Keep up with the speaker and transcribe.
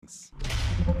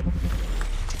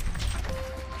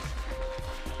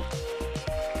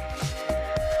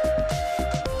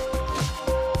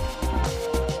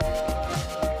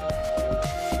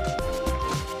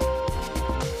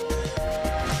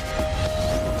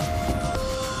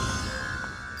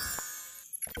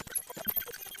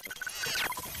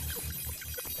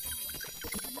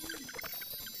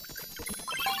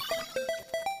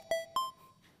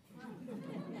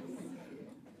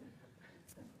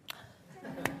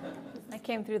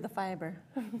came through the fiber.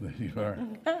 There you are.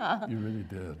 Yeah. You really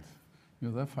did. You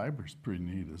know, that fiber's pretty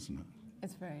neat, isn't it?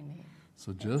 It's very neat.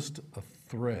 So just a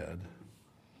thread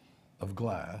of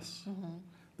glass.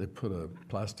 They put a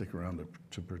plastic around it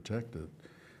to protect it.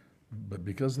 But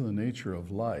because of the nature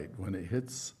of light, when it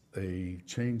hits a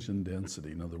change in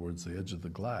density, in other words, the edge of the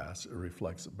glass, it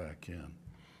reflects it back in.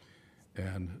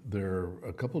 And there are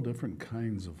a couple different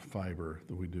kinds of fiber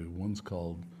that we do. One's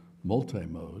called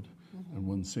multi-mode and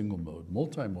one's single mode.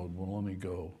 Multi-mode will only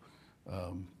go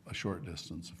a short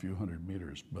distance, a few hundred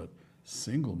meters, but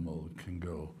single mode can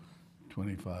go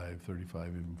 25, 35,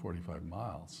 even 45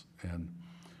 miles. And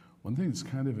one thing that's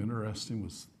kind of interesting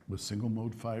with single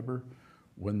mode fiber,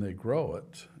 when they grow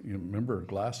it, you remember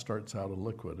glass starts out a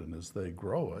liquid, and as they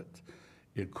grow it,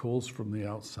 it cools from the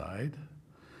outside.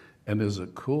 And as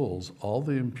it cools, all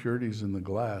the impurities in the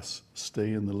glass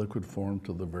stay in the liquid form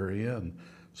till the very end.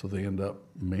 So they end up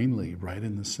mainly right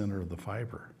in the center of the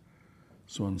fiber.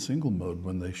 So in single mode,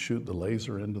 when they shoot the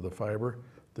laser into the fiber,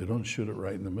 they don't shoot it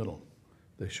right in the middle.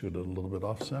 They shoot it a little bit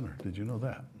off center. Did you know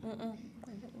that? Mm-mm, I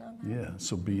didn't know that. Yeah,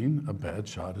 so being a bad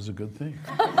shot is a good thing.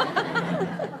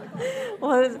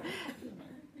 Well,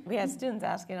 we had students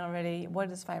asking already, what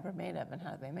is fiber made of and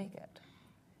how do they make it?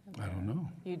 I don't know.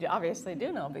 You obviously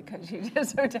do know because you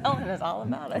just are telling us all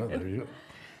about Well, it. there you go.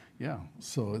 Yeah,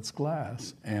 so it's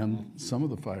glass, and some of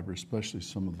the fibers, especially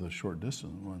some of the short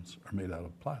distance ones, are made out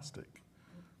of plastic.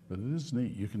 But it is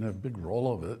neat. You can have a big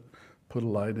roll of it, put a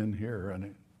light in here, and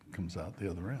it comes out the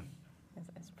other end.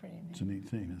 It's pretty neat. It's a neat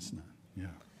thing, isn't it? Yeah.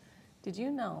 Did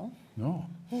you know No.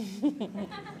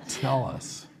 Tell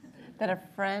us. that a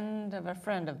friend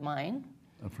of mine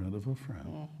A friend of a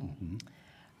friend. Mm-hmm.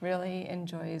 really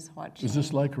enjoys watching? Is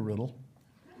this like a riddle?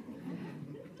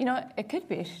 You know, it could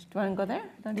be. Do you want to go there?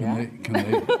 Don't do Can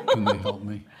that? can they help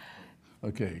me?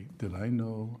 Okay, did I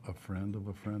know a friend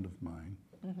of mine,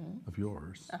 of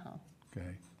yours?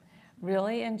 Okay,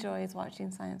 Really enjoys watching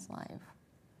Science Live.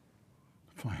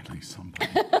 finally somebody.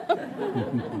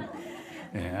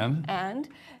 And? And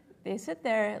they sit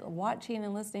there watching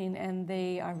and listening, and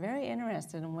they are very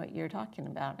interested in what you're talking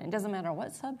about. And it doesn't matter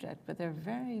what subject, but they're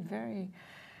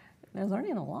they're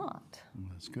learning a lot.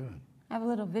 That's good. I have a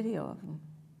little video of them.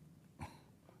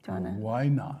 Do you wanna? Why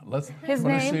not? Let's His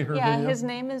wanna name, see her yeah, video? his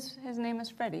name is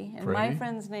Freddie, and my Freddie?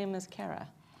 friend's name is Kara.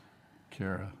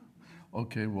 Kara.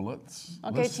 Okay, well let's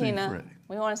Okay, see Tina, Freddie.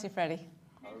 we want to see Freddie.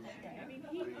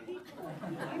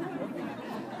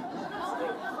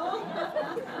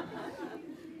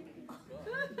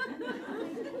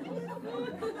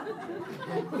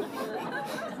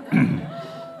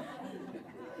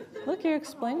 Look, you're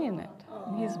explaining it.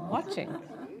 He's watching.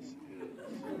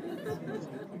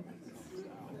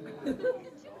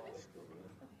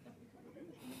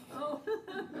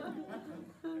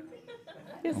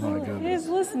 Oh my goodness. He's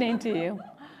listening to you.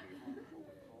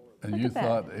 And Look you at that.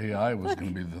 thought AI was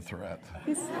going to be the threat.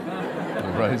 He's,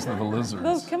 The rise of the those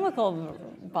lizards. chemical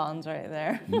bonds right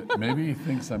there. Maybe he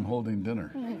thinks I'm holding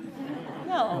dinner.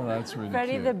 No, Oh, that's really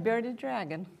Freddie cute. the bearded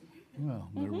dragon. Well,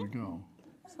 there we go.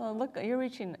 So look, you're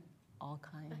reaching all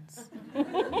kinds.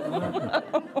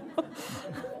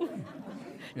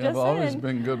 Yeah, I've Just always saying.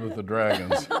 been good with the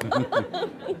dragons. Yeah,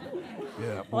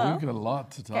 well, Well, we've got a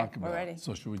lot to talk we're about. ready.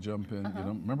 So should we jump in? You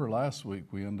know, remember last week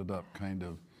we ended up kind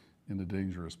of in a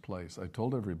dangerous place. I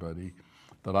told everybody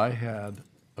that I had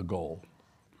a goal.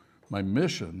 My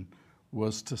mission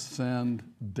was to send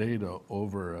data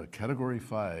over a Category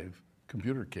 5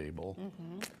 computer cable,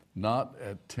 not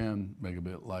at 10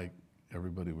 megabit like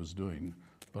everybody was doing,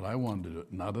 but I wanted to do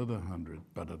it not at 100,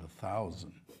 but at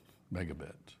 1,000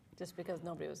 megabit. Just because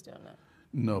nobody was doing it.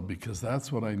 No, because that's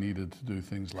what I needed to do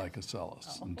things like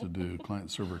Acellus and to do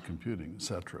client-server computing, et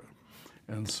cetera.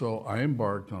 And so I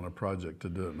embarked on a project to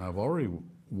do it, and I've already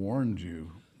warned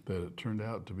you that it turned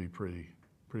out to be pretty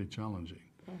challenging.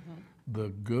 The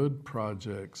good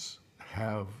projects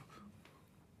have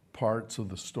parts of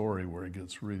the story where it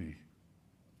gets really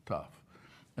tough.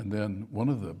 And then one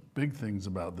of the big things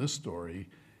about this story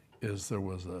is there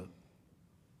was a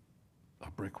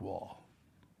brick wall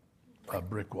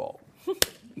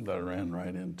that I ran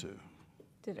right into.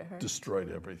 Did it hurt?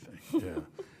 Destroyed everything, yeah.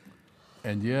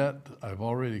 And yet, I've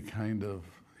already kind of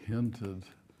hinted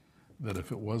that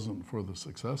if it wasn't for the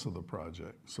success of the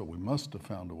project, so we must have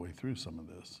found a way through some of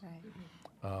this,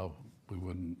 Right. we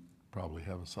wouldn't probably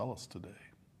have Acellus today.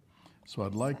 So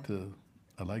I'd like to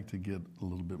get a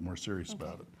little bit more serious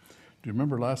about it. Do you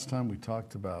remember last time we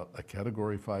talked about a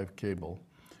Category 5 cable,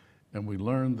 and we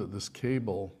learned that this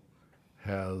cable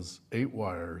has 8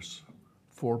 wires,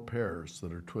 4 pairs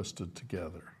that are twisted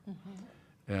together.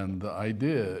 And the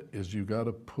idea is you got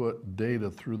to put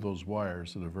data through those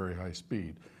wires at a very high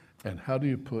speed. And how do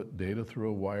you put data through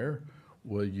a wire?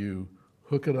 Well, you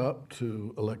hook it up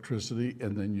to electricity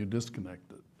and then you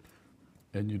disconnect it.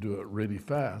 And you do it really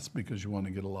fast because you want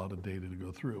to get a lot of data to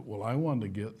go through. Well, I wanted to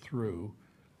get through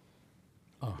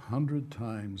 100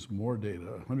 times more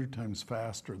data, 100 times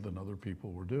faster than other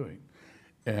people were doing.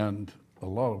 And a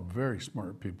lot of very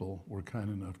smart people were kind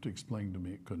enough to explain to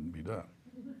me it couldn't be done.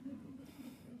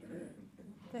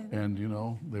 And you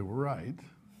know, they were right.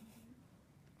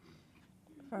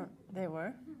 They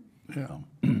were? Yeah,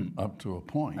 up to a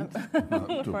point. Up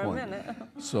to For a a point. minute.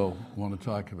 So, want to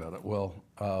talk about it. Well,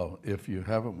 if you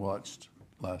haven't watched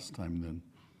last time, then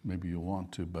maybe you'll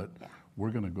want to, but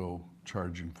we're going to go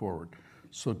charging forward.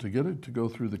 So to get it to go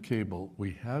through the cable,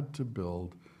 we had to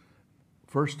build,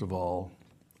 first of all,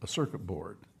 a circuit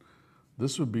board.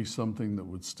 This would be something that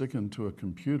would stick into a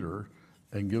computer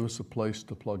and give us a place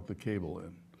to plug the cable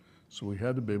in. So we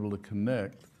had to be able to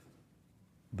connect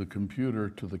the computer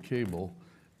to the cable,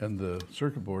 and the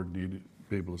circuit board needed to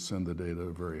be able to send the data at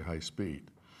a very high speed.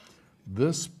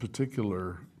 This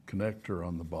particular connector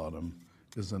on the bottom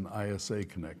is an ISA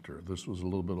connector. This was a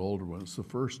little bit older one. It's the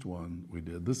first one we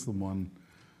did. This is the one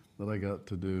that I got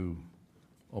to do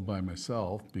all by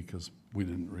myself because we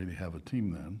didn't really have a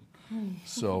team then.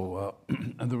 So,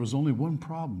 and there was only one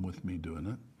problem with me doing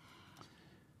it,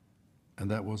 and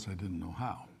that was I didn't know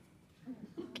how.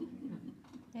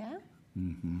 Yeah?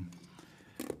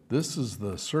 This is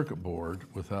the circuit board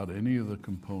without any of the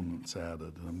components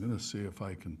added. And I'm going to see if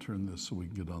I can turn this so we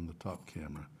can get on the top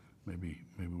camera. Maybe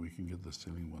we can get the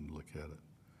ceiling one to look at it.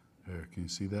 There, can you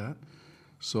see that?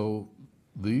 So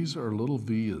these are little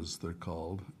vias, they're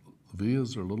called.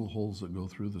 Vias are little holes that go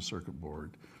through the circuit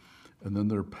board. And then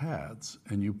they're pads,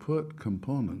 and you put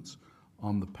components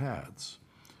on the pads.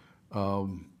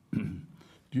 Do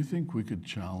you think we could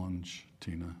challenge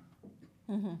Tina?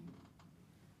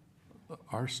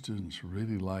 Our students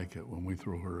really like it when we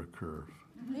throw her a curve.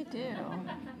 They do.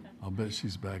 I'll bet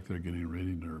she's back there getting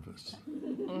really nervous.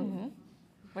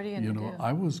 What are you going to do?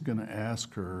 I was going to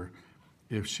ask her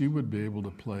if she would be able to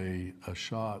play a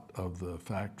shot of the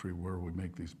factory where we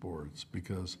make these boards,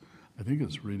 because I think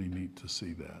it's really neat to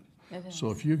see that. It is.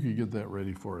 So if you could get that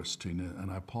ready for us, Tina,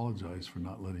 and I apologize for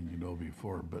not letting you know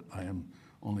before, but I am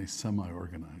only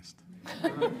semi-organized.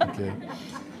 Okay?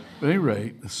 At any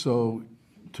rate, so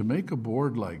to make a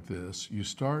board like this, you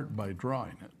start by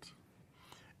drawing it.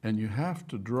 And you have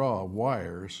to draw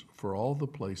wires for all the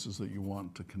places that you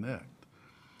want to connect.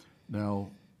 Now,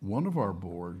 one of our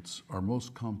boards, our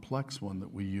most complex one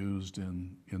that we used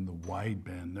in the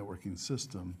wideband networking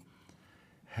system,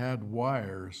 had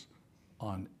wires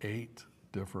on 8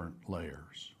 different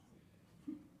layers.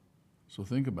 So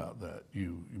think about that.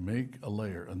 You make a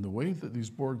layer, and the way that these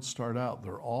boards start out,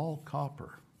 they're all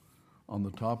copper on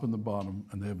the top and the bottom,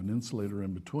 and they have an insulator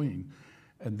in between.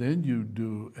 And then you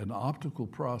do an optical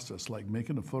process, like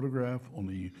making a photograph,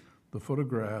 only the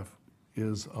photograph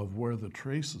is of where the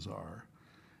traces are.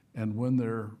 And when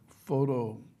they're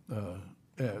photo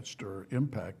etched or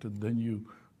impacted, then you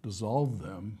dissolve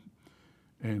them,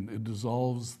 and it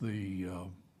dissolves the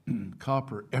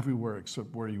copper everywhere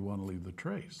except where you want to leave the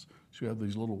trace. So you have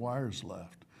these little wires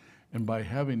left. And by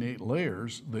having 8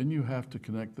 layers, then you have to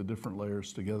connect the different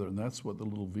layers together, and that's what the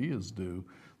little vias do.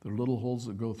 They're little holes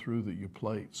that go through that you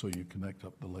plate so you connect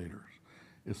up the layers.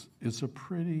 It's a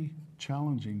pretty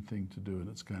challenging thing to do, and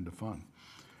it's kind of fun.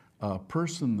 A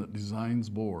person that designs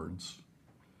boards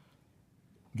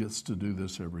gets to do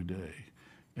this every day.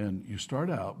 And you start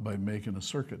out by making a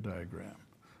circuit diagram.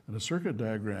 In a circuit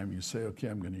diagram, you say, okay,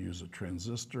 I'm going to use a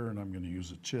transistor, and I'm going to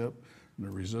use a chip, and a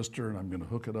resistor, and I'm going to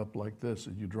hook it up like this.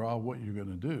 And you draw what you're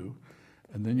going to do,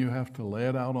 and then you have to lay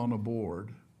it out on a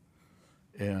board,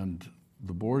 and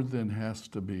the board then has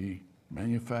to be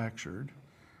manufactured,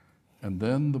 and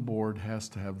then the board has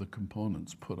to have the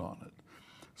components put on it.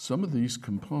 Some of these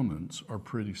components are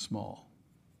pretty small.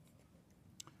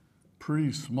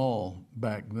 Pretty small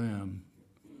back then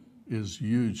is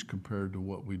huge compared to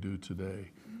what we do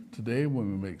today. Today, when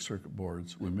we make circuit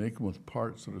boards, we make them with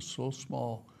parts that are so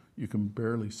small you can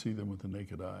barely see them with the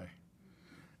naked eye.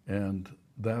 And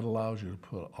that allows you to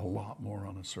put a lot more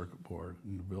on a circuit board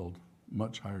and to build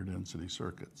much higher density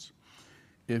circuits.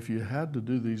 If you had to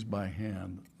do these by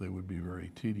hand, they would be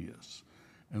very tedious.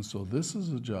 And so this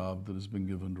is a job that has been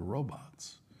given to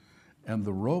robots. And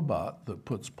the robot that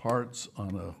puts parts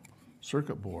on a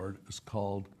circuit board is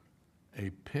called a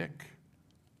pick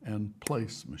and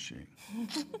place machine.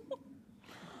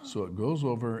 So it goes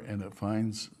over and it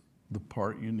finds the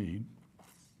part you need,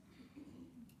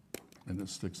 and it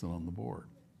sticks it on the board.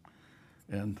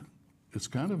 And it's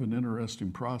kind of an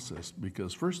interesting process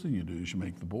because first thing you do is you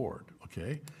make the board,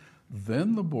 okay?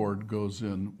 Then the board goes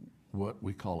in what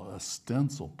we call a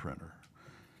stencil printer.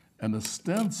 And a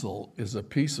stencil is a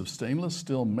piece of stainless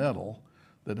steel metal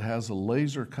that has a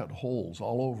laser cut holes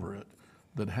all over it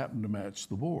that happen to match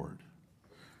the board.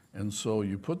 And so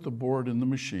you put the board in the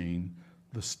machine,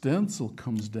 the stencil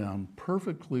comes down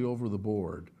perfectly over the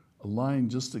board,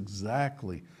 aligned just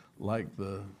exactly like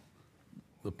the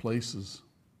places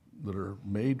that are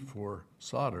made for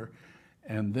solder,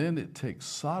 and then it takes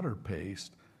solder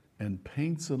paste and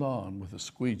paints it on with a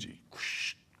squeegee.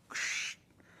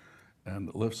 And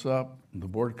it lifts up, and the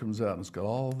board comes out, and it's got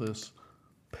all this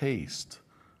paste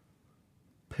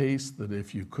that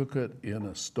if you cook it in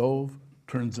a stove,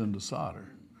 turns into solder.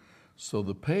 So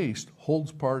the paste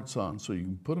holds parts on, so you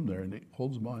can put them there, and it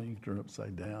holds them on. You can turn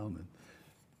upside down, and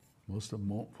most of them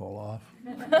won't fall off,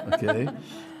 okay?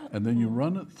 And then you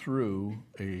run it through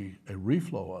a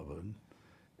reflow oven,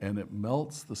 and it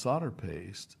melts the solder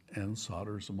paste and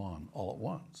solders them on all at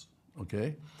once,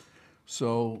 okay?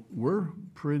 So we're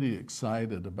pretty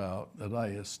excited about at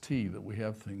IST that we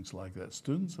have things like that.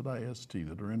 Students at IST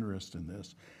that are interested in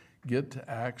this get to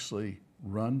actually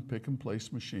run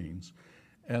pick-and-place machines,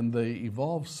 and they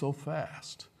evolve so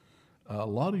fast. A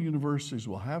lot of universities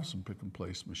will have some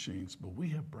pick-and-place machines, but we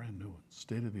have brand new ones,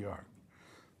 state-of-the-art,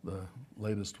 the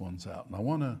latest ones out. And I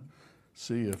want to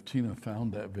see if Tina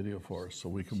found that video for us so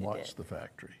we can watch the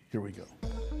factory. Here we go.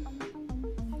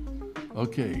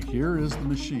 Okay, here is the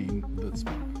machine that's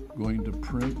going to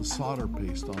print the solder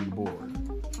paste on the board.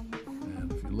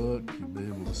 And if you look, you'll be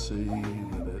able to see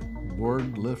that the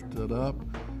board lifted up,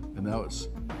 and now it's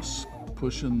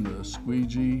pushing the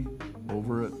squeegee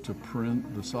over it to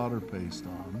print the solder paste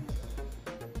on.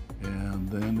 And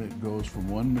then it goes from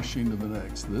one machine to the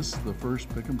next. This is the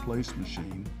first pick and place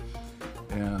machine.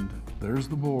 And there's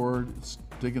the board. It's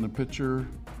taking a picture,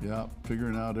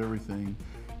 figuring out everything.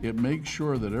 It makes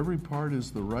sure that every part is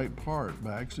the right part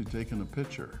by actually taking a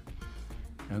picture.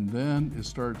 And then it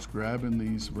starts grabbing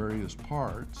these various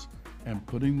parts and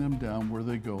putting them down where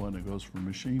they go, and it goes from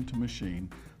machine to machine.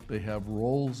 They have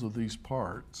rolls of these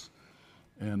parts,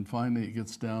 and finally it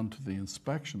gets down to the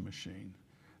inspection machine.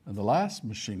 And the last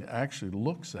machine actually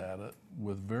looks at it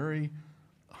with very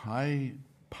high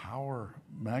power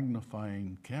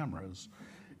magnifying cameras,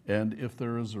 and if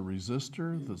there is a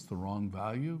resistor that's the wrong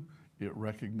value, it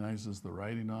recognizes the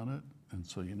writing on it, and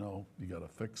so you know you got to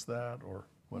fix that or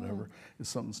whatever. If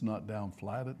something's not down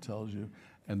flat, it tells you,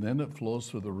 and then it flows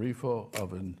through the reflow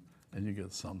oven, and you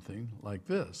get something like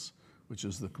this, which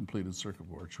is the completed circuit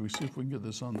board. Should we see if we can get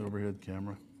this on the overhead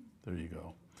camera? There you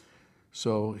go.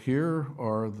 So here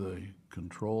are the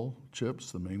control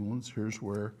chips, the main ones. Here's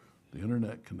where the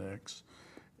internet connects,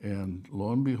 and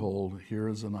lo and behold, here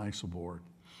is an ISO board,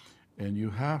 and you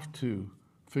have to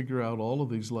figure out all of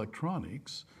these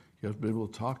electronics. You have to be able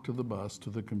to talk to the bus, to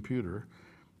the computer,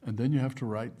 and then you have to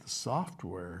write the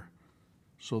software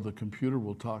so the computer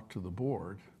will talk to the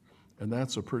board, and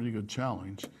that's a pretty good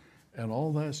challenge. And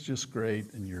all that's just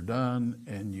great, and you're done,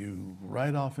 and you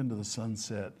ride off into the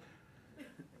sunset,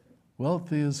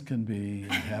 wealthy as can be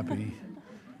and happy,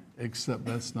 except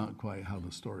that's not quite how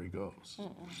the story goes.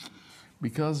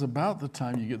 Because about the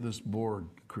time you get this board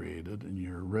created and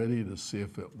you're ready to see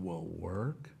if it will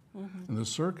work, and the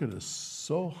circuit is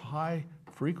so high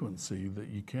frequency that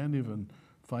you can't even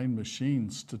find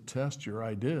machines to test your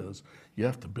ideas, you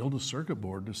have to build a circuit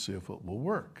board to see if it will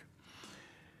work.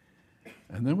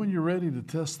 And then when you're ready to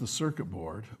test the circuit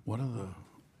board, one of the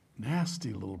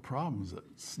nasty little problems that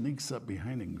sneaks up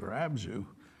behind and grabs you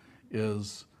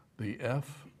is the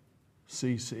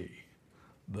FCC,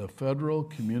 the Federal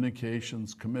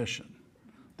Communications Commission,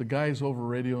 the guys over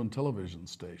radio and television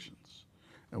stations.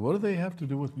 And what do they have to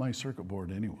do with my circuit board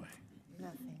anyway?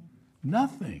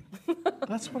 Nothing.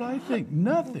 That's what I think,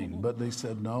 nothing. But they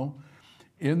said no.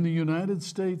 In the United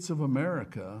States of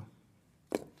America,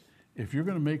 if you're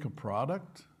going to make a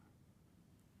product,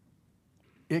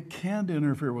 it can't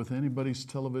interfere with anybody's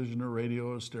television or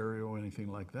radio or stereo or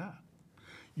anything like that.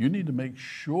 You need to make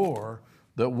sure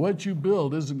that what you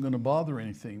build isn't going to bother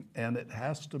anything, and it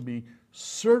has to be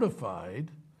certified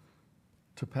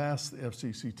to pass the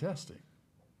FCC testing.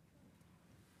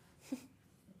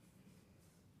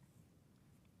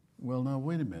 Well, now,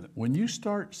 wait a minute. When you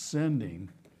start sending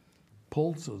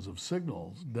pulses of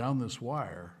signals down this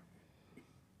wire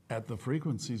at the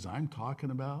frequencies I'm talking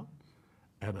about,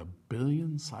 at 1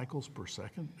 billion cycles per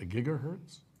second, a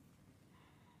gigahertz,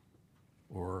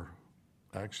 or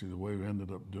actually the way we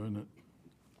ended up doing it,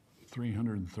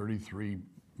 333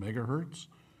 megahertz,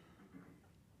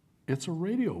 it's a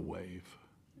radio wave.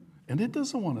 And it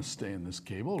doesn't want to stay in this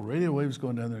cable. Radio wave's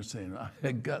going down there saying,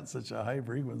 I got such a high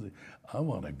frequency, I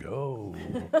want to go.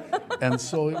 And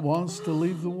so it wants to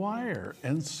leave the wire.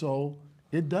 And so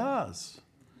it does.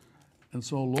 And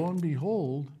so lo and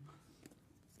behold,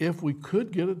 if we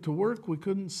could get it to work, we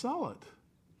couldn't sell it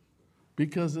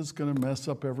because it's going to mess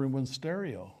up everyone's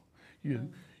stereo.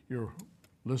 You're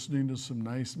listening to some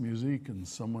nice music and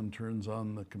someone turns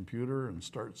on the computer and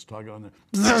starts talking on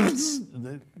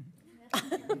it.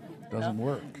 Doesn't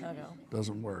work.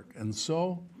 Doesn't work. And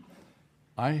so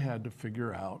I had to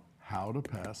figure out how to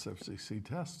pass FCC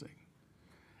testing.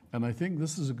 And I think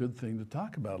this is a good thing to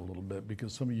talk about a little bit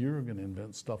because some of you are going to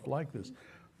invent stuff like this.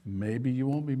 Maybe you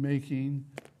won't be making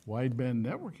wideband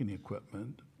networking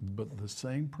equipment, but the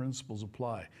same principles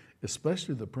apply,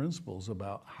 especially the principles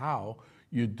about how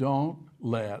you don't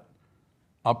let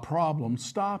a problem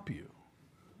stop you,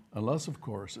 unless, of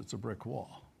course, it's a brick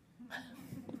wall,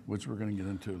 which we're going to get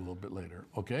into a little bit later,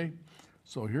 okay?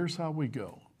 So here's how we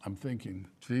go. I'm thinking,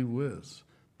 gee whiz,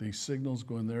 these signals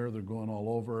go in there, they're going all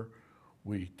over.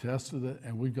 We tested it,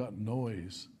 and we got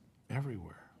noise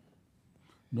everywhere.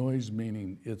 Noise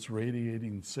meaning it's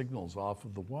radiating signals off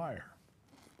of the wire.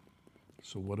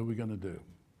 So what are we going to do?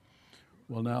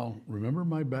 Well, now, remember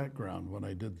my background when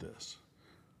I did this.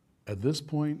 At this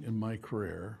point in my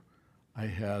career, I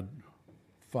had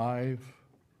 5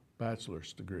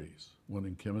 bachelor's degrees, one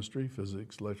in chemistry,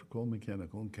 physics, electrical,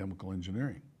 mechanical, and chemical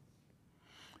engineering.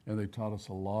 And they taught us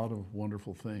a lot of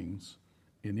wonderful things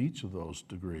in each of those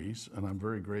degrees, and I'm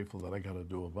very grateful that I got to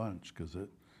do a bunch because it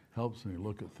helps me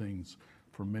look at things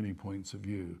from many points of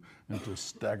view and to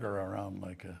stagger around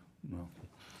like a, no.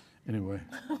 Anyway.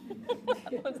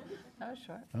 That was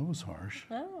short. That was harsh.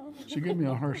 Oh. She gave me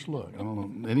a harsh look. I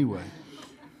don't know. Anyway,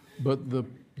 but the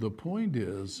point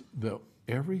is that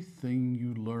everything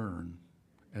you learn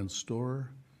and store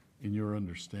in your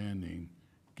understanding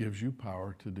gives you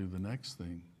power to do the next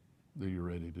thing that you're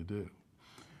ready to do.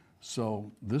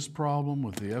 So this problem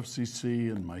with the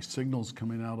FCC and my signals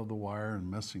coming out of the wire and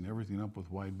messing everything up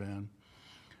with wideband,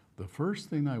 the first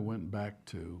thing I went back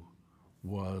to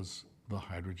was the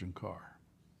hydrogen car.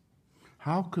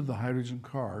 How could the hydrogen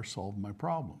car solve my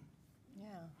problem?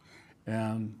 Yeah.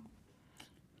 And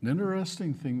an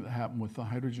interesting thing that happened with the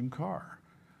hydrogen car,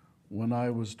 when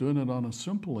I was doing it on a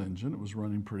simple engine, it was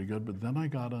running pretty good, but then I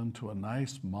got onto a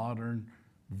nice modern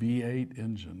V8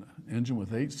 engine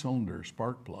with 8 cylinders,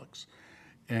 spark plugs.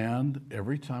 And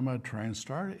every time I'd try and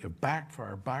start it, it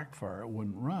backfire, it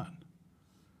wouldn't run.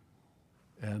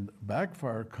 And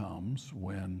backfire comes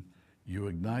when you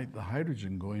ignite the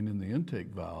hydrogen going in the intake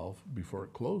valve before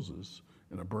it closes,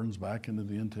 and it burns back into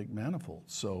the intake manifold.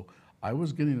 So I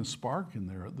was getting a spark in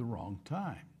there at the wrong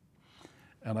time.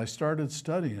 And I started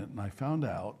studying it, and I found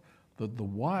out that the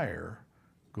wire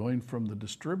going from the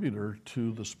distributor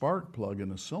to the spark plug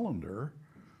in a cylinder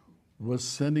was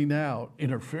sending out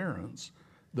interference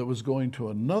that was going to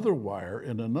another wire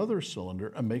in another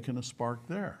cylinder and making a spark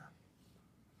there.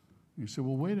 You say,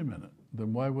 well, wait a minute,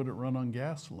 then why would it run on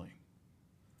gasoline?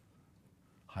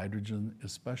 Hydrogen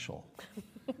is special.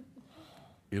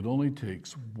 It only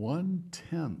takes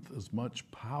 1/10 as much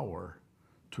power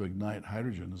to ignite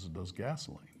hydrogen as it does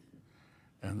gasoline.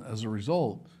 And as a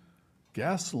result,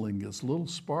 gasoline gets little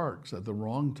sparks at the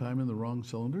wrong time in the wrong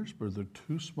cylinders, but they're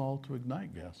too small to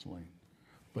ignite gasoline,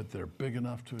 but they're big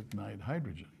enough to ignite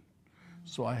hydrogen.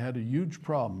 So I had a huge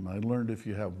problem. I learned if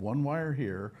you have one wire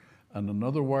here and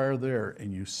another wire there,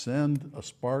 and you send a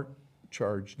spark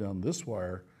charge down this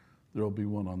wire, there'll be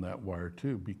one on that wire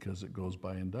too, because it goes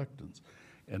by inductance.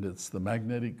 And it's the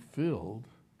magnetic field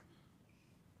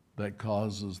that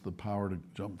causes the power to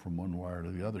jump from one wire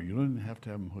to the other. You don't even have to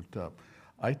have them hooked up.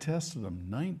 I tested them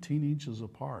 19 inches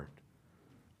apart,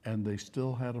 and they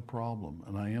still had a problem.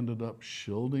 And I ended up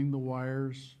shielding the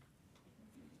wires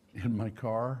in my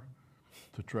car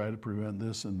to try to prevent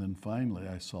this, and then finally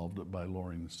I solved it by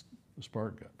lowering the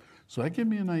spark gap. So that gave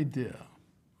me an idea,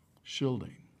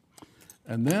 shielding.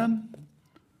 And then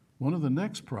one of the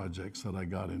next projects that I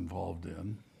got involved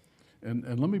in,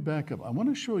 and let me back up. I want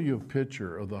to show you a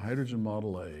picture of the Hydrogen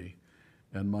Model A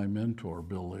and my mentor,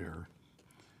 Bill Lear.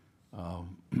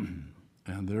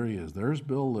 And there he is. There's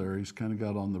Bill Lear. He's kind of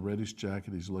got on the reddish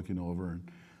jacket. He's looking over.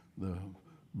 And the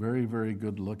very, very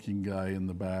good-looking guy in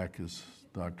the back is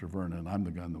Dr. Vernon. I'm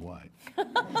the guy in the white.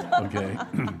 Okay?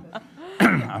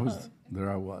 There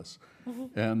I was.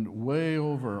 And way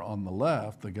over on the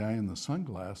left, the guy in the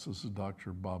sunglasses is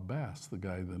Dr. Bob Bass, the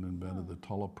guy that invented the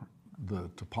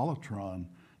Topolotron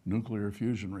nuclear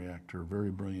fusion reactor.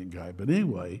 Very brilliant guy. But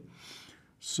anyway,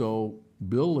 So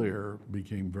Bill Lear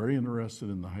became very interested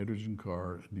in the hydrogen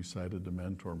car and decided to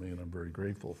mentor me, and I'm very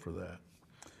grateful for that.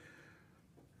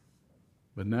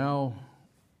 But now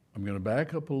I'm going to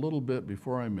back up a little bit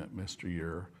before I met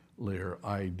Mr. Lear.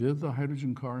 I did the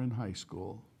hydrogen car in high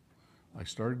school. I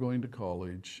started going to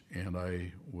college, and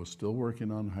I was still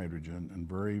working on hydrogen and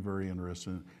very, very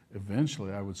interested.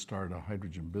 Eventually, I would start a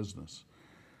hydrogen business.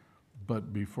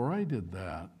 But before I did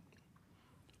that,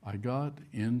 I got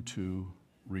into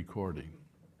recording.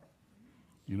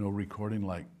 You know, recording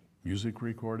like music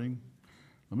recording.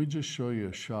 Let me just show you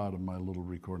a shot of my little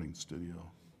recording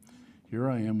studio. Here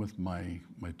I am with my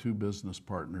two business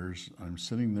partners. I'm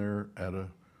sitting there at a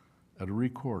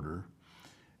recorder.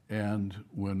 And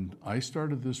when I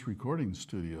started this recording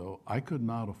studio, I could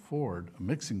not afford a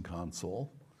mixing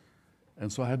console,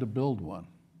 and so I had to build one.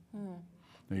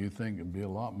 Now you think it'd be a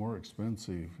lot more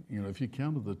expensive. You know, if you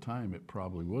counted the time, it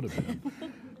probably would have been.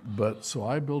 But so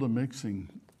I built a mixing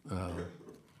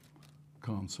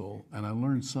console, and I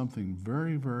learned something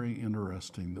very, very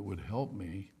interesting that would help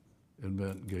me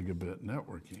invent gigabit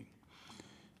networking.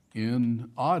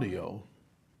 In audio,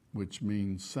 which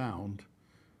means sound,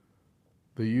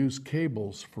 they use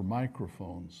cables for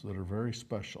microphones that are very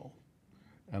special.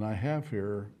 And I have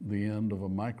here the end of a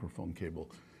microphone cable.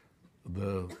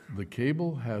 The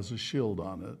cable has a shield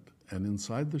on it, and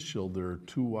inside the shield there are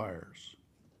two wires,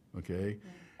 okay?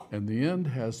 And the end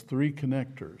has three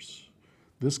connectors.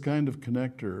 This kind of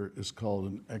connector is called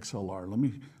an XLR. Let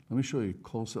me show you a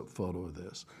close-up photo of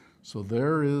this. So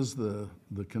there is the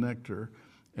connector,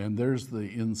 and there's the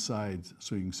inside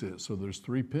so you can see it. So there's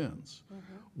three pins.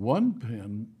 One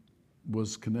pin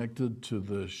was connected to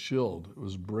the shield. It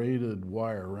was braided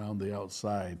wire around the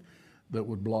outside that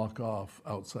would block off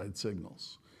outside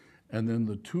signals. And then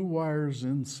the two wires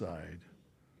inside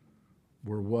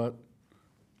were what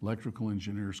electrical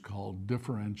engineers call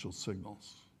differential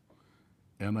signals.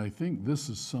 And I think this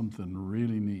is something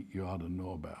really neat you ought to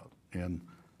know about. And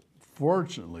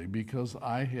fortunately, because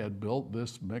I had built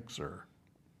this mixer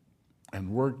and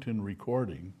worked in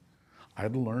recording,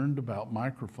 I'd learned about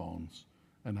microphones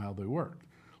and how they work.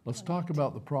 Let's talk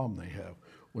about the problem they have.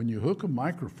 When you hook a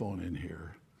microphone in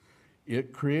here,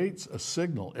 it creates a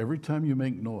signal every time you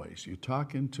make noise. You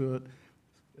talk into it,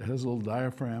 it has a little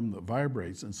diaphragm that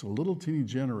vibrates, and it's a little teeny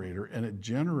generator, and it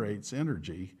generates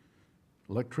energy,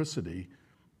 electricity,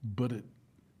 but it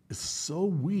is so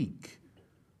weak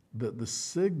that the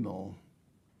signal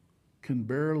can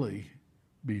barely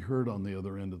be heard on the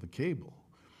other end of the cable.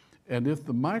 And if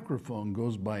the microphone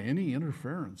goes by any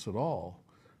interference at all,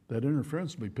 that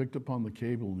interference will be picked up on the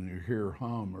cable and you hear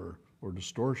hum or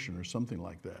distortion or something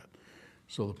like that.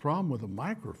 So the problem with a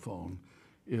microphone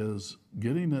is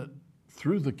getting it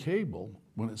through the cable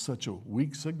when it's such a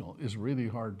weak signal is really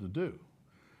hard to do.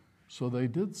 So they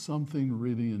did something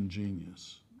really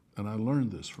ingenious, and I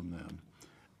learned this from them.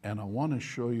 And I want to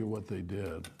show you what they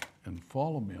did, and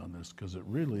follow me on this because it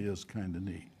really is kind of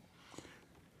neat.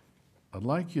 I'd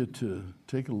like you to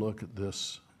take a look at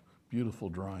this beautiful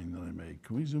drawing that I made.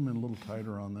 Can we zoom in a little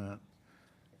tighter on that?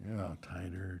 Yeah,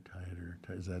 tighter.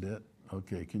 Is that it?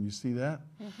 Okay, can you see that?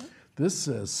 This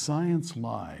says Science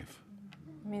Live.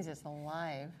 It means it's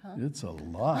alive, huh? It's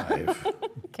alive.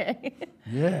 Okay.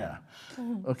 Yeah.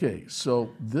 Okay,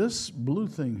 so this blue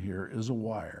thing here is a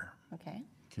wire. Okay.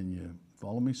 Can you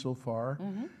follow me so far?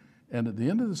 And at the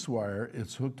end of this wire,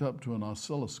 it's hooked up to an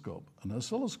oscilloscope. An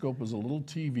oscilloscope is a little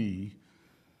TV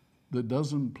that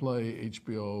doesn't play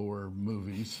HBO or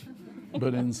movies,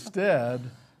 but instead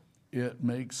it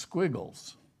makes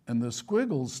squiggles. And the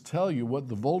squiggles tell you what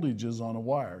the voltage is on a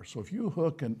wire. So if you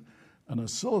hook an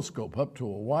oscilloscope up to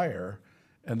a wire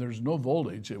and there's no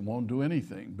voltage, it won't do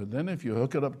anything. But then if you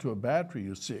hook it up to a battery,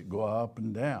 you see it go up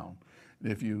and down. And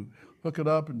if you hook it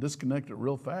up and disconnect it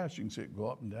real fast, you can see it go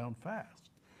up and down fast.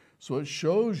 So it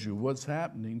shows you what's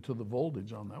happening to the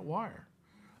voltage on that wire.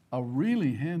 A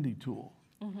really handy tool.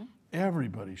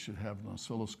 Everybody should have an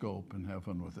oscilloscope and have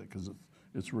fun with it because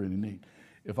it's really neat.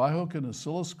 If I hook an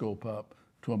oscilloscope up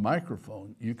to a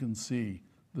microphone, you can see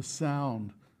the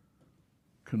sound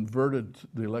converted to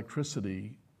the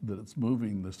electricity that it's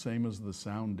moving the same as the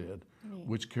sound did,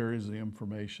 which carries the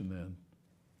information then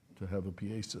to have a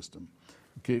PA system.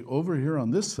 Okay, over here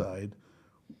on this side,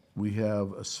 we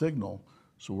have a signal.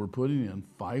 So we're putting in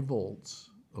 5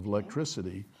 volts of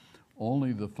electricity.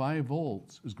 Only the 5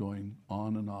 volts is going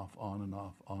on and off, on and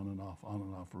off, on and off, on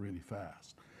and off really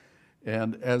fast.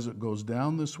 And as it goes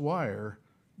down this wire,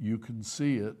 you can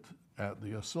see it at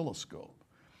the oscilloscope.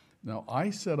 Now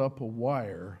I set up a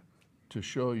wire to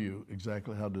show you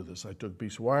exactly how to do this. I took a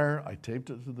piece of wire, I taped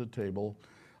it to the table,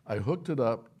 I hooked it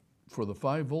up for the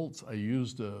 5 volts, I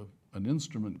used an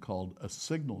instrument called a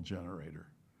signal generator.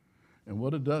 And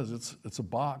what it does, it's a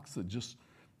box that just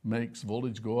makes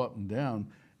voltage go up and down,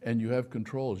 and you have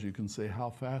controls. You can say how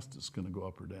fast it's going to go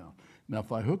up or down. Now,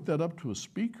 if I hook that up to a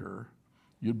speaker,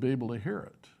 you'd be able to hear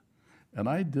it. And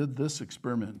I did this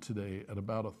experiment today at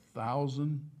about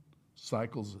 1,000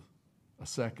 cycles a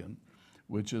second,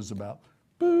 which is about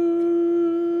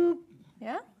boop.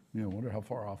 Yeah? I wonder how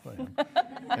far off I am.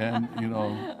 And you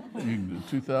can do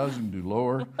 2,000, you can do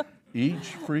lower. Each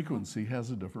frequency has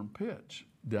a different pitch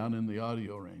down in the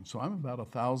audio range. So I'm about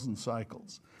 1,000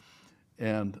 cycles.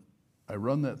 And I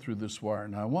run that through this wire.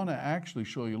 Now I want to actually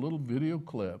show you a little video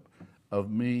clip of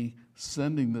me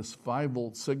sending this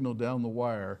 5-volt signal down the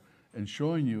wire and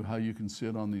showing you how you can see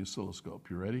it on the oscilloscope.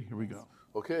 You ready? Here we go.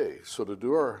 Okay, so to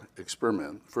do our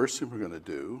experiment, first thing we're going to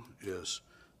do is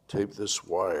tape this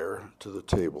wire to the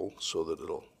table so that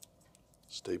it'll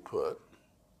stay put.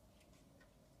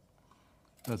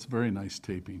 That's very nice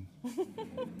taping.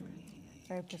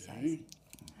 Very precise. Okay.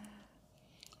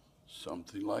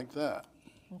 Something like that.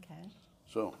 Okay.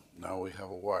 So now we have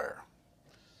a wire.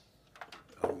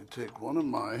 I'm going to take one of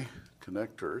my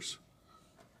connectors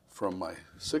from my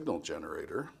signal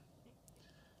generator.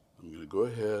 I'm going to go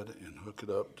ahead and hook it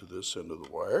up to this end of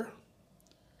the wire.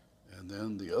 And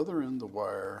then the other end of the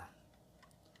wire,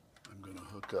 I'm going to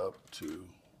hook up to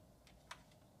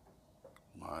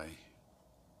my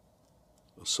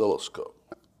oscilloscope.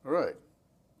 All right,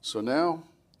 so now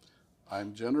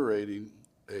I'm generating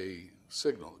a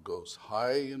signal that goes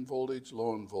high in voltage,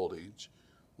 low in voltage,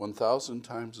 1,000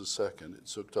 times a second.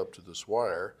 It's hooked up to this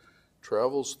wire,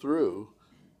 travels through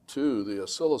to the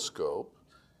oscilloscope,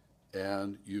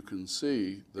 and you can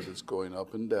see that it's going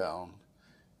up and down.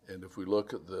 And if we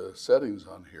look at the settings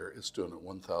on here, it's doing it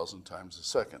 1,000 times a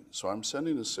second. So I'm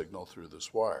sending a signal through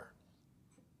this wire.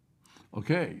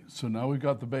 Okay, so now we've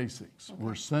got the basics. Okay.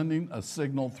 We're sending a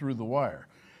signal through the wire.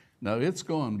 Now it's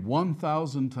going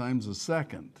 1,000 times a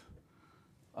second.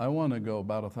 I want to go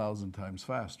about 1,000 times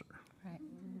faster. Right.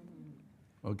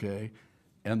 Okay,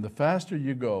 and the faster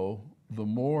you go, the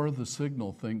more the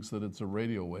signal thinks that it's a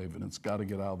radio wave and it's got to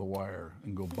get out of the wire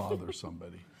and go bother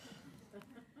somebody.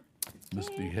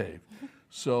 Misbehave.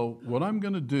 So what I'm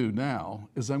going to do now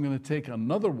is I'm going to take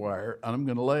another wire and I'm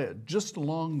going to lay it just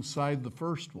alongside the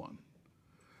first one.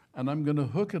 And I'm going to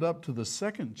hook it up to the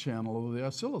second channel of the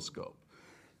oscilloscope.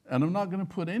 And I'm not going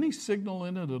to put any signal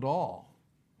in it at all.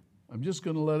 I'm just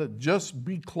going to let it just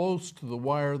be close to the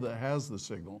wire that has the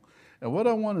signal. And what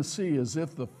I want to see is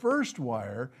if the first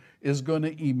wire is going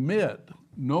to emit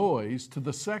noise to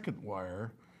the second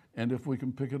wire, and if we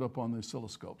can pick it up on the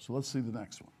oscilloscope. So let's see the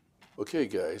next one. Okay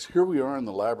guys, here we are in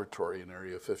the laboratory in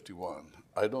Area 51.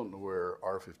 I don't know where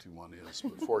R51 is,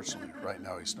 but fortunately right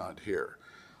now he's not here.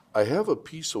 I have a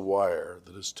piece of wire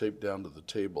that is taped down to the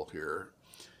table here,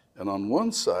 and on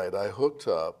one side I hooked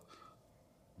up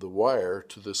the wire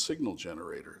to the signal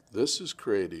generator. This is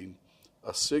creating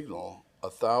a signal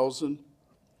 1,000,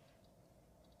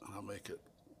 and I'll make it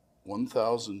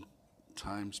 1,000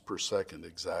 times per second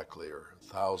exactly, or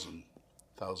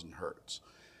 1,000 hertz.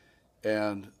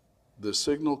 And the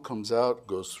signal comes out,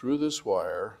 goes through this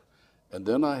wire, and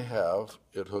then I have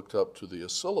it hooked up to the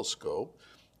oscilloscope,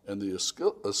 and the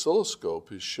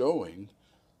oscilloscope is showing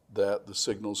that the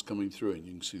signal's coming through, and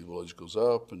you can see the voltage goes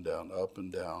up and down,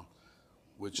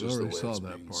 which is the way it's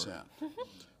being sent.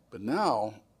 But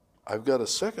now, I've got a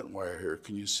second wire here.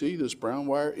 Can you see this brown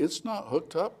wire? It's not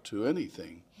hooked up to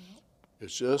anything.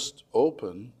 It's just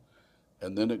open,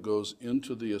 and then it goes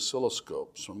into the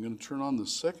oscilloscope. So I'm going to turn on the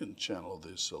second channel of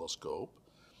the oscilloscope,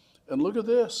 and look at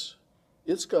this.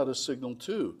 It's got a signal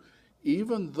too,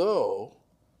 even though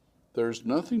there's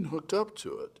nothing hooked up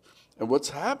to it. And what's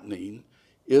happening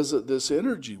is that this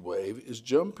energy wave is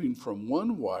jumping from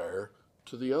one wire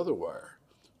to the other wire.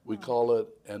 We call it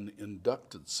an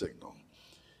inducted signal.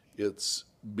 It's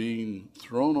being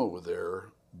thrown over there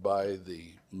by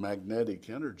the magnetic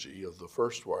energy of the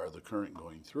first wire, the current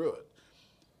going through it.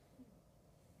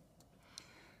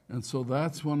 And so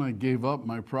that's when I gave up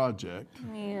my project.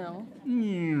 Meow.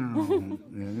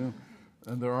 And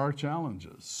there are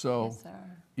challenges. So Yes,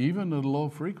 sir. even at a low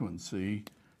frequency,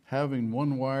 having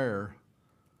one wire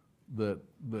that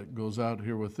goes out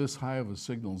here with this high of a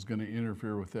signal is going to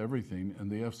interfere with everything, and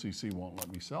the FCC won't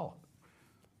let me sell it.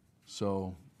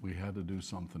 So we had to do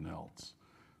something else.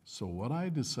 So what I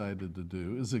decided to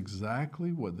do is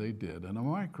exactly what they did in a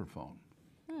microphone.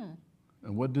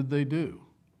 And what did they do?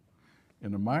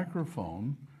 In a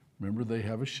microphone, remember they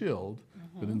have a shield,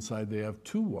 but inside they have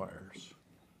two wires.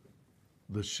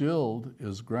 The shield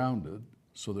is grounded,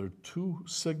 So there are two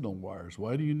signal wires.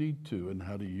 Why do you need two, and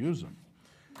how do you use them?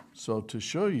 So to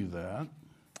show you that,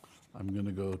 I'm going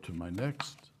to go to my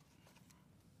next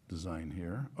design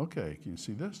here. Okay, can you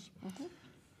see this? Mm-hmm.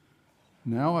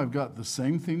 Now I've got the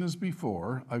same thing as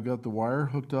before. I've got the wire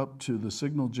hooked up to the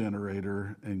signal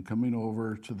generator and coming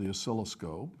over to the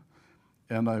oscilloscope.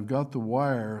 And I've got the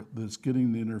wire that's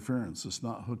getting the interference. It's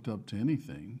not hooked up to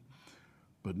anything.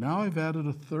 But now I've added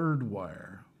a third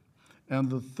wire. And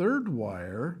the third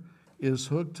wire is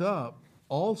hooked up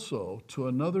also to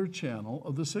another channel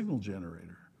of the signal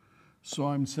generator. So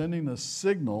I'm sending a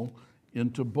signal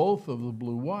into both of the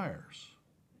blue wires.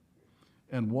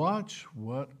 And watch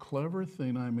what clever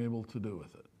thing I'm able to do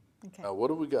with it. Okay. Now what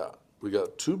do we got? We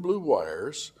got two blue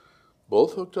wires,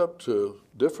 both hooked up to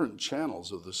different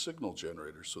channels of the signal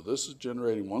generator. So this is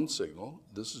generating one signal,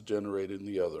 this is generating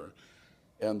the other,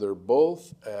 and they're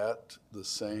both at the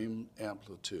same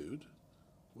amplitude,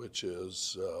 which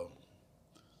is,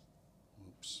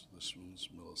 this one's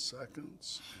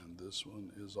milliseconds, and this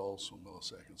one is also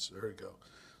milliseconds. There you go.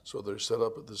 So they're set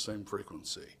up at the same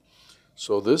frequency.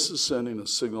 So this is sending a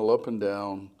signal up and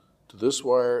down to this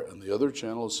wire, and the other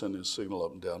channel is sending a signal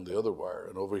up and down the other wire.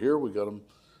 And over here, we got them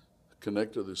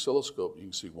connected to the oscilloscope. You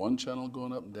can see one channel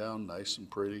going up and down, nice and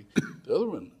pretty. The other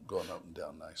one going up and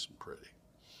down, nice and pretty.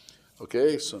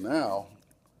 Okay, so now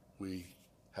we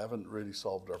haven't really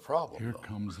solved our problem. Here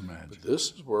comes the magic. But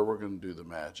this is where we're going to do the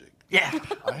magic. Yeah.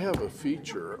 I have a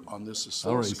feature on this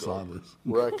oscilloscope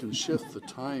where I can shift the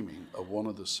timing of one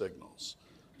of the signals.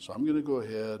 So I'm going to go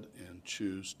ahead and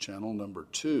choose channel number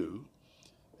 2,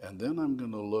 and then I'm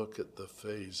going to look at the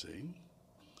phasing,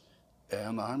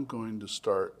 and I'm going to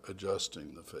start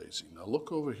adjusting the phasing. Now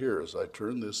look over here as I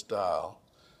turn this dial.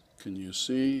 Can you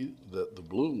see that the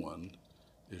blue one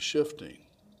is shifting?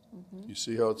 Mm-hmm. You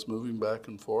see how it's moving back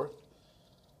and forth?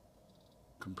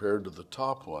 Compared to the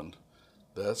top one,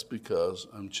 that's because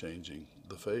I'm changing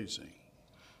the phasing.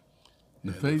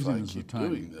 The phasing is the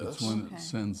timing. That's when it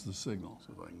sends the signal.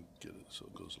 So if I can get it so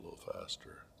it goes a little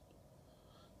faster.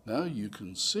 Now you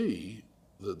can see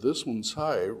that this one's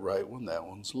high right when that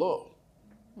one's low.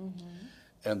 Mm-hmm.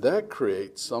 And that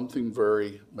creates something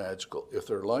very magical. If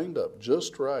they're lined up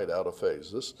just right out of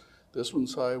phase, this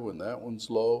one's high when that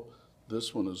one's low,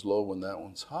 this one is low when that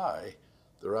one's high,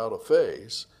 they're out of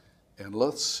phase. And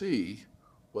let's see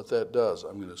what that does.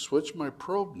 I'm going to switch my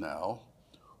probe now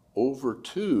over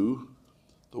to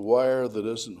the wire that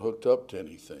isn't hooked up to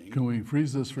anything. Can we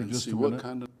freeze this for just a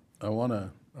minute? I want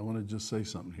to just say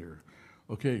something here.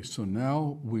 Okay, so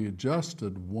now we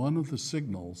adjusted one of the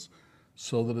signals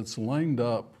so that it's lined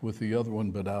up with the other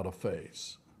one but out of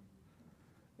phase.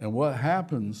 And what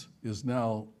happens is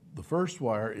now the first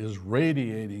wire is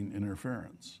radiating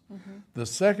interference. Mm-hmm. The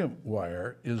second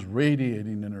wire is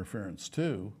radiating interference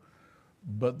too,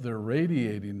 but they're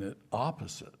radiating it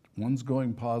opposite. One's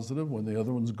going positive when the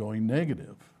other one's going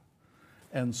negative.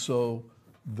 And so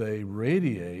they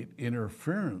radiate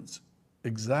interference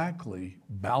exactly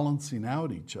balancing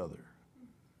out each other.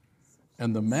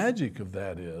 And the magic of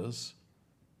that is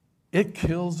it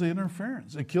kills the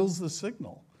interference. It kills the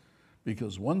signal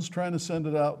because one's trying to send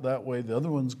it out that way, the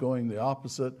other one's going the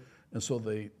opposite, and so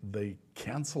they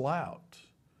cancel out.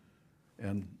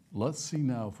 And let's see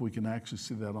now if we can actually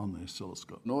see that on the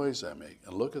oscilloscope. Noise I make,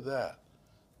 and look at that.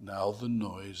 Now the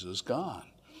noise is gone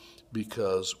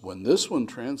because when this one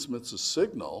transmits a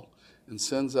signal and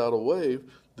sends out a wave,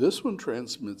 this one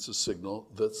transmits a signal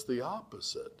that's the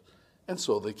opposite. And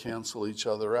so they cancel each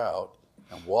other out,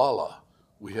 and voila,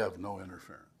 we have no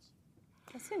interference.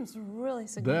 That seems really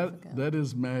significant. That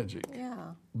is magic. Yeah.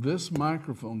 This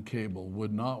microphone cable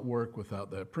would not work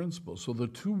without that principle. So the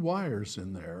two wires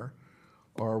in there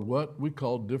are what we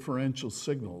call differential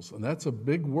signals. And that's a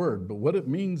big word, but what it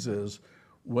means is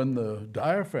when the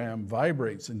diaphragm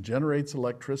vibrates and generates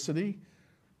electricity,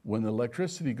 when the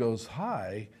electricity goes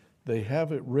high, they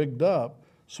have it rigged up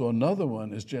so another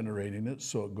one is generating it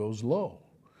so it goes low.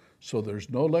 So there's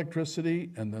no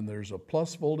electricity, and then there's a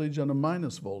plus voltage and a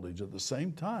minus voltage at the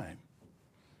same time.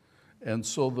 And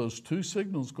so those two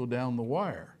signals go down the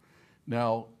wire.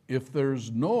 Now, if there's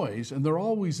noise, and there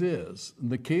always is, and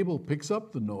the cable picks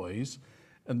up the noise,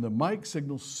 and the mic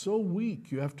signal's so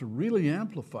weak, you have to really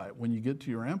amplify it when you get to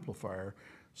your amplifier.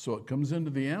 So it comes into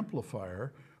the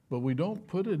amplifier, but we don't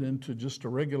put it into just a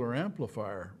regular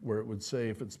amplifier where it would say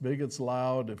if it's big, it's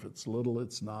loud, if it's little,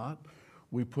 it's not.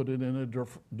 We put it in a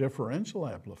differential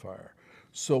amplifier.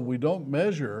 So we don't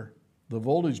measure the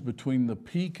voltage between the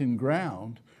peak and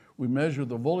ground. We measure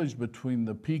the voltage between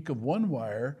the peak of one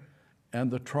wire and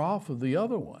the trough of the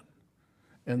other one.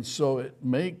 And so it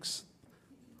makes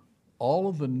all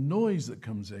of the noise that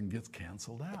comes in gets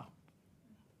canceled out.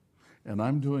 And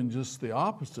I'm doing just the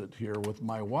opposite here with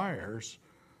my wires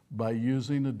by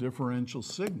using a differential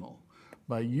signal.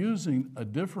 By using a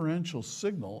differential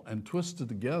signal and twisted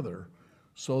together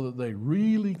so that they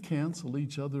really cancel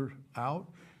each other out,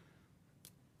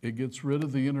 it gets rid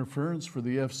of the interference for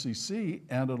the FCC,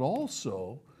 and it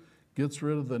also gets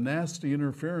rid of the nasty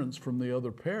interference from the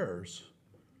other pairs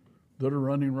that are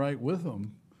running right with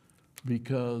them,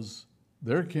 because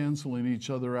they're canceling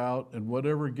each other out, and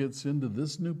whatever gets into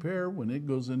this new pair, when it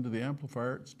goes into the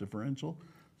amplifier, it's differential,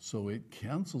 so it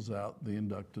cancels out the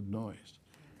inducted noise.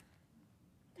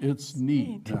 It's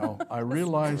neat. Now, I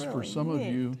realize for some of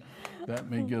you that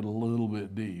may get a little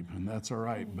bit deep, and that's all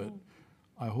right, but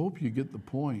I hope you get the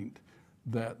point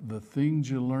that the things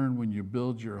you learn when you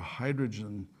build your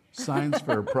hydrogen science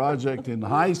fair project in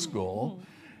high school,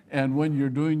 and when you're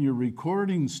doing your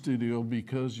recording studio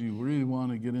because you really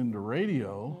want to get into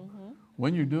radio,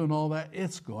 when you're doing all that,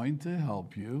 it's going to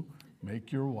help you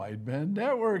make your wideband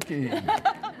networking.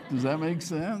 Does that make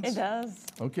sense? It does.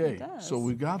 Okay, It does. so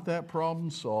we got that problem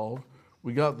solved.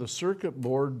 We got the circuit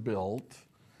board built,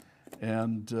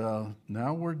 and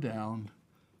now we're down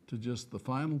to just the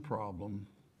final problem,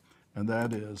 and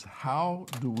that is, how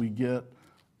do we get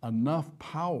enough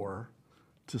power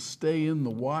to stay in the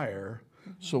wire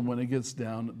so when it gets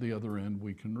down at the other end,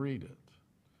 we can read it?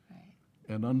 Right.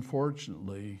 And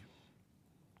unfortunately,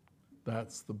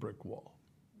 that's the brick wall.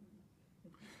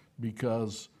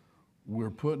 Because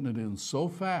we're putting it in so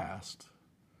fast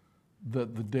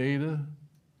that the data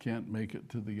can't make it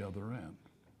to the other end.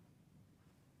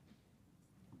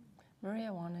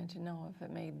 Maria wanted to know if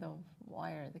it made the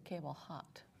wire, the cable,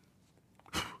 hot.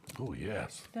 Oh,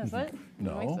 yes. Does it?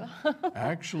 No,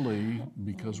 actually,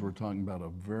 because we're talking about a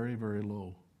very, very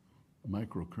low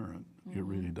microcurrent, it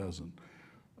really doesn't.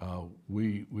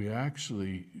 We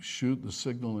actually shoot the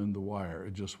signal in the wire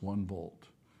at just 1 volt.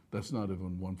 That's not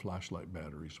even one flashlight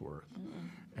battery's worth.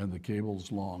 And the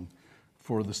cable's long.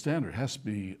 For the standard, it has to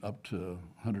be up to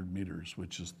 100 meters,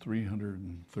 which is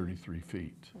 333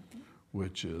 feet,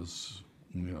 which is,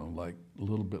 like a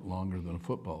little bit longer than a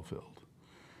football field.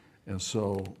 And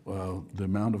so the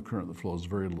amount of current that flows is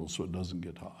very little, so it doesn't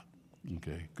get hot.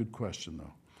 Okay, good question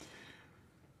though.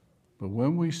 But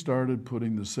when we started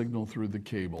putting the signal through the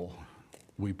cable,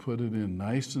 we put it in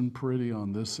nice and pretty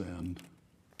on this end,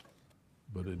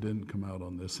 but it didn't come out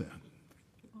on this end.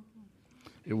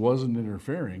 It wasn't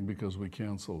interfering because we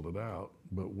canceled it out,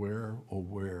 but where, oh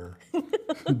where,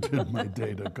 did my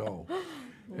data go?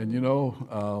 And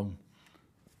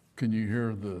can you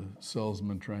hear the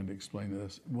salesman trying to explain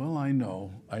this? Well, I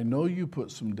know you put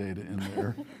some data in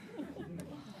there,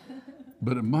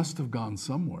 but it must have gone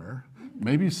somewhere.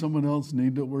 Maybe someone else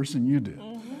needed it worse than you did.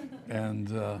 And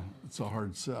it's a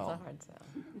hard sell. It's a hard sell.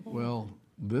 Well,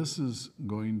 this is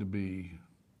going to be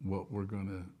what we're going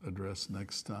to address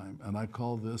next time. And I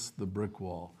call this the brick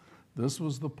wall. This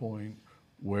was the point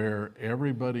where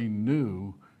everybody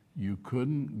knew you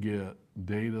couldn't get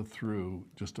data through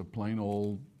just a plain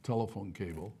old telephone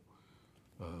cable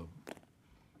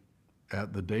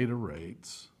at the data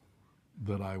rates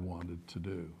that I wanted to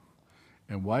do.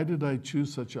 And why did I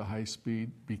choose such a high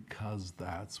speed? Because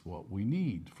that's what we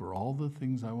need for all the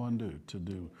things I want to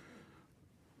do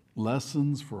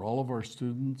lessons for all of our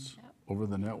students over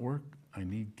the network. I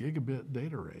need gigabit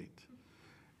data rate.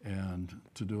 And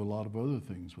to do a lot of other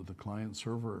things with the client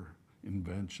server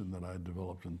invention that I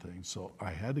developed and things. So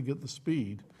I had to get the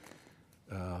speed,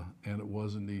 and it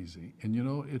wasn't easy. And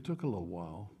it took a little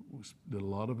while. We did a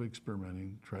lot of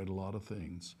experimenting, tried a lot of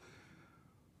things,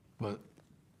 but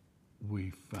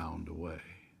we found a way.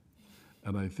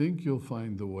 And I think you'll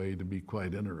find the way to be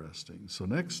quite interesting. So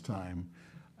next time,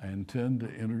 I intend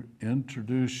to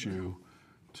introduce you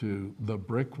to the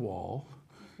brick wall.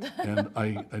 And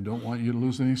I don't want you to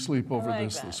lose any sleep over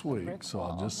this week. So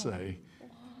I'll just say,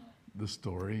 the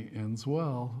story ends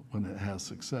well when it has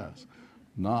success.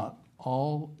 Not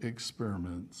all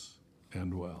experiments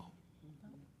end well.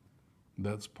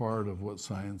 That's part of what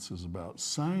science is about.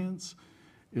 Science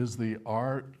is the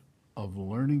art of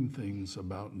learning things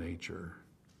about nature.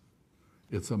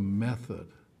 It's a method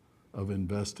of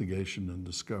investigation and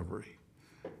discovery.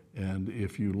 And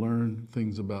if you learn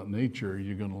things about nature,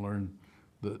 you're going to learn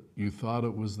that you thought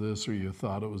it was this or you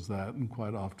thought it was that, and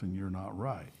quite often you're not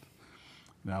right.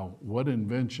 Now, what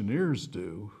inventioneers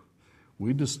do,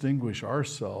 we distinguish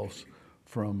ourselves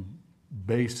from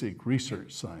basic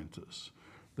research scientists.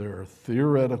 There are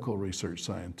theoretical research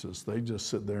scientists. They just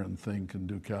sit there and think and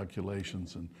do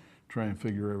calculations and try and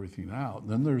figure everything out.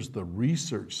 Then there's the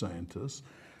research scientists,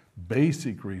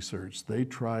 basic research. They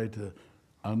try to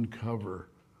uncover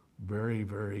very,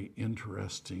 very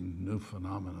interesting new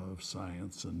phenomena of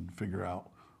science and figure out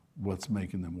what's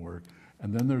making them work.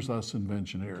 And then there's us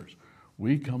inventioneers.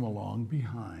 We come along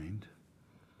behind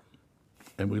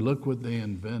and we look what they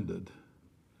invented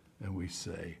and we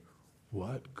say,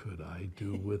 what could I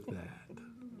do with that?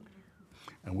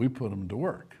 And we put them to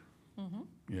work.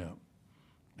 Yeah,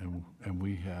 and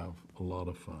we have a lot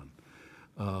of fun.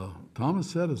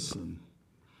 Thomas Edison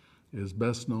is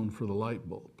best known for the light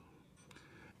bulb.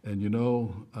 And you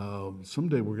know,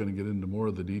 someday we're going to get into more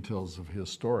of the details of his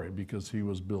story because he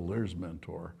was Bill Lear's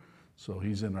mentor. So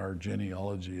he's in our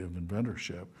genealogy of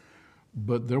inventorship.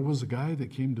 But there was a guy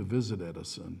that came to visit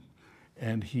Edison,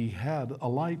 and he had a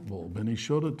light bulb, and he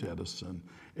showed it to Edison.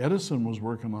 Edison was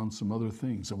working on some other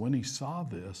things, and when he saw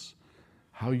this,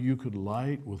 how you could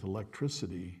light with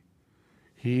electricity,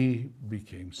 he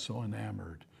became so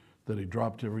enamored that he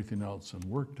dropped everything else and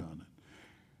worked on it.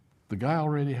 The guy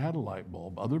already had a light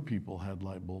bulb. Other people had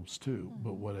light bulbs too.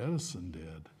 But what Edison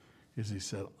did is he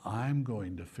said, I'm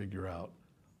going to figure out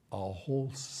a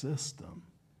whole system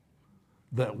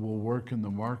that will work in the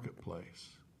marketplace.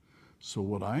 So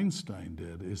what Einstein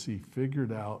did is he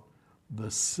figured out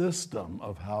the system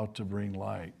of how to bring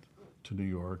light to New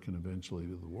York and eventually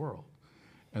to the world.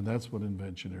 And that's what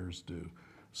inventioneers do.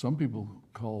 Some people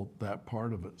call that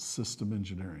part of it system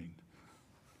engineering.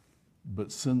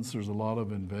 But since there's a lot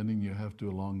of inventing you have to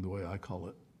along the way, I call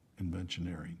it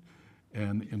inventioneering.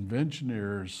 And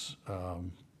inventioneers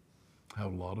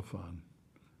have a lot of fun,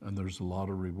 and there's a lot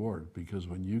of reward, because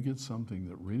when you get something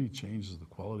that really changes the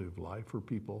quality of life for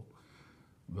people,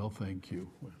 they'll thank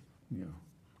you with, you know,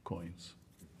 coins.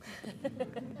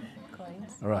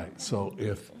 Coins. All right, so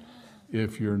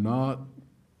if you're not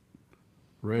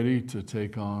ready to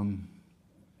take on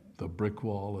the brick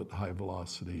wall at high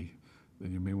velocity,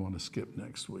 then you may want to skip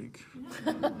next week.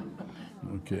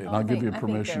 Okay, and I'll give you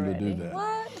permission to do that.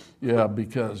 What? Yeah,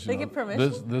 because They get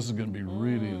permission? this is going to be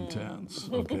really intense.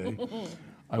 Okay,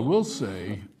 I will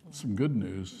say some good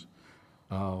news.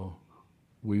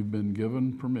 We've been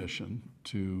given permission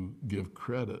to give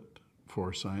credit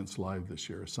for Science Live this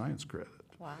year, a science credit.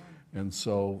 Wow. And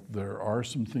so there are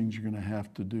some things you're going to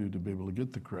have to do to be able to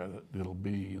get the credit. It'll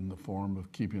be in the form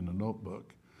of keeping a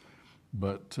notebook.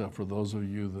 But for those of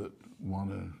you that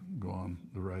want to go on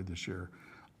the ride this year,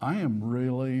 I am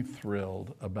really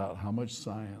thrilled about how much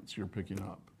science you're picking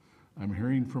up. I'm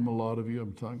hearing from a lot of you,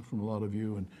 I'm talking from a lot of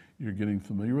you, and you're getting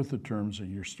familiar with the terms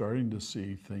and you're starting to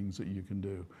see things that you can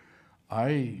do.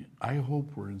 I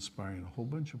hope we're inspiring a whole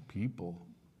bunch of people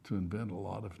to invent a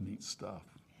lot of neat stuff.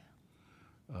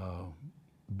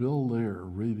 Bill Lear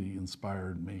really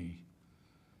inspired me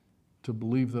to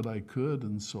believe that I could,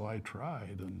 and so I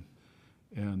tried.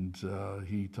 And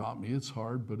he taught me it's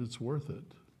hard, but it's worth it.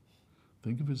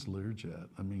 Think of his Learjet.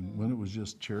 I mean, when it was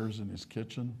just chairs in his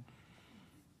kitchen,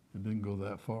 it didn't go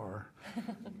that far.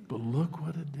 But look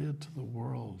what it did to the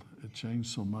world. It changed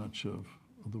so much of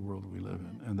the world we live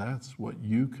in. And that's what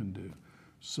you can do.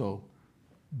 So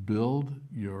build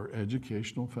your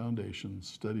educational foundation.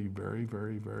 Study very,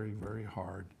 very, very, very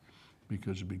hard,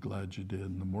 because you'll be glad you did.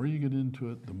 And the more you get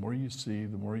into it, the more you see,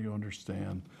 the more you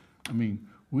understand. I mean,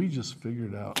 we just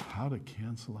figured out how to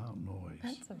cancel out noise.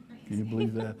 That's amazing. Can you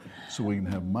believe that? So we can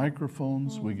have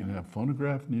microphones, we can have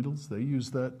phonograph needles, they use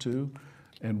that too,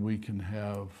 and we can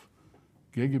have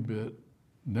gigabit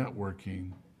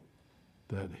networking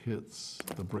that hits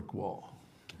the brick wall.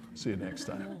 See you next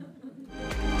time.